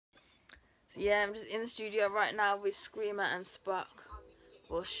So yeah, I'm just in the studio right now with Screamer and Spock.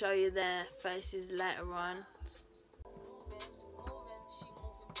 We'll show you their faces later on.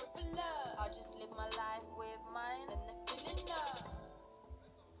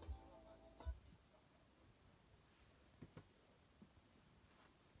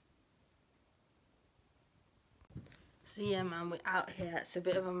 So yeah man, we're out here. It's a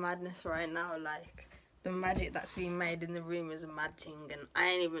bit of a madness right now. Like, the magic that's being made in the room is a mad thing, and I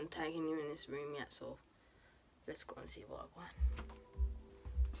ain't even taking you in this room yet, so let's go and see what I want.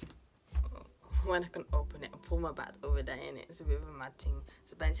 When I can open it, I'll pull my back over there in it. It's a bit of a mad thing.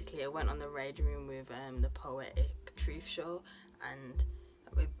 So basically I went on the radio room with the Poetic Truth Show and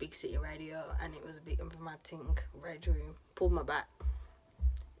with Big City Radio, and it was a bit of a mad thing. Radio room, pulled my back.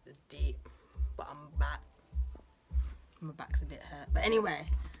 It was deep, but I'm back. My back's a bit hurt. But anyway,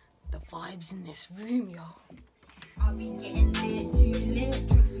 the vibes in this room, yo. I'll be getting lit, too lit,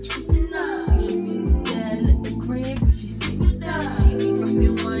 drinks be twisting up. She be there at the crib, if you sit with us. She be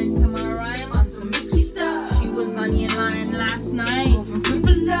dropping wines to my rhyme on some Mickey stuff. She was on your line last night, moving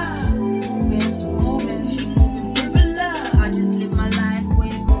frivolous. Moving, she moving frivolous. I just live my life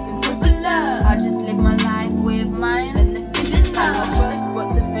with moving frivolous. I just live my life with mine and the feeling. I no choice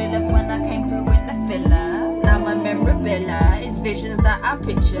but to feel us when I came through in the filler. Now my memorabilia is visions that I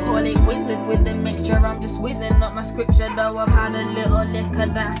picture. Call it wizard with the mixture, I'm just whizzing up my scripture. Though I've had a little liquor,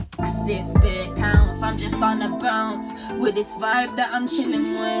 that's passive, but it counts. I'm just on a bounce with this vibe that I'm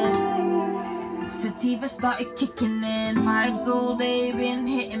chilling with. Sativa started kicking in, vibes all day been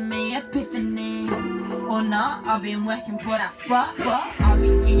hitting me, epiphany. Or not, I've been working for that spot, but I'll be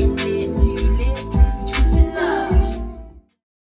getting